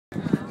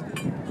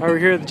We're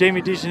here with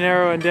Jamie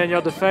DeGennaro and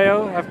Danielle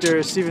DeFeo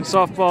after Stephen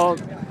softball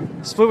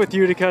split with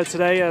Utica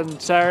today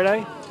and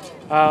Saturday.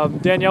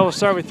 Danielle, we'll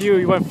start with you.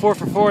 You went 4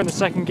 for 4 in the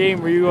second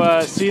game. Were you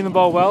seeing the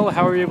ball well?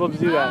 How were you able to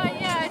do that?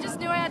 Yeah, I just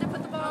knew I had to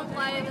put the ball in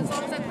play, and as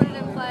long as I put it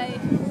in play,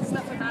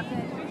 stuff would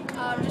happen.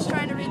 Just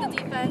trying to read the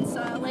defense,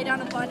 lay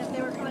down a bunt if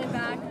they were coming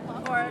back,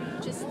 or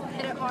just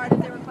hit it hard if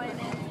they were playing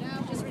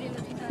in. Just reading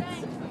the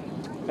defense.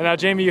 And now,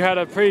 Jamie, you had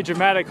a pretty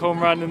dramatic home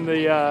run in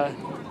the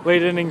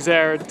late innings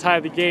there to tie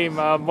the game.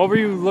 What were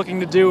you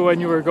looking to do when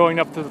you were going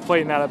up to the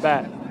plate in that at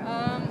bat?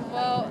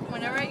 Well,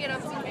 whenever I get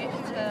up to the plate,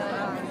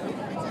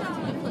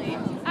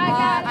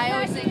 I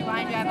always think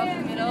line drive up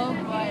the middle,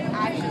 but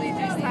actually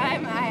this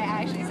time I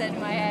actually said in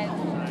my head,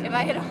 if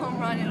I hit a home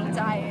run, it'll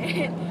tie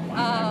it.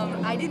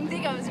 I didn't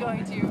think I was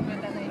going to,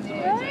 but then I did,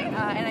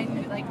 and I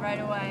knew like right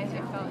away.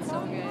 It felt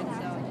so good.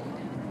 So.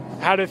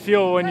 How did it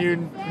feel when you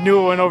knew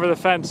it went over the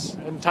fence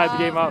and tied the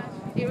game up?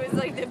 It was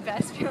like the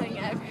best feeling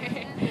ever.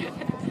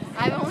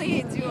 I've only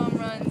hit 2 home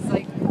runs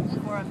like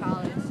before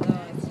college, so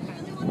it's kind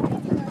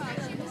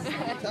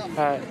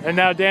of. And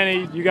now,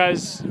 Danny, you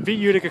guys beat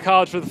Utica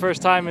College for the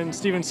first time in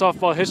Stephen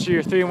softball history.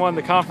 You're 3-1 in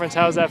the conference.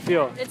 How does that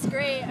feel? It's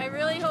great. I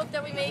really hope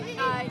that we make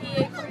EA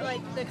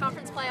the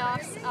conference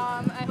playoffs.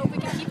 I hope we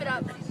can keep it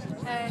up,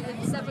 and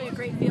it's definitely a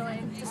great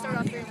feeling to start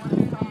off 3-1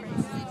 in the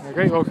conference.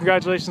 Great. Well,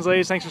 congratulations,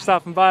 ladies. Thanks for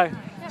stopping by.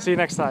 Yeah. See you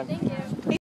next time. Thank you.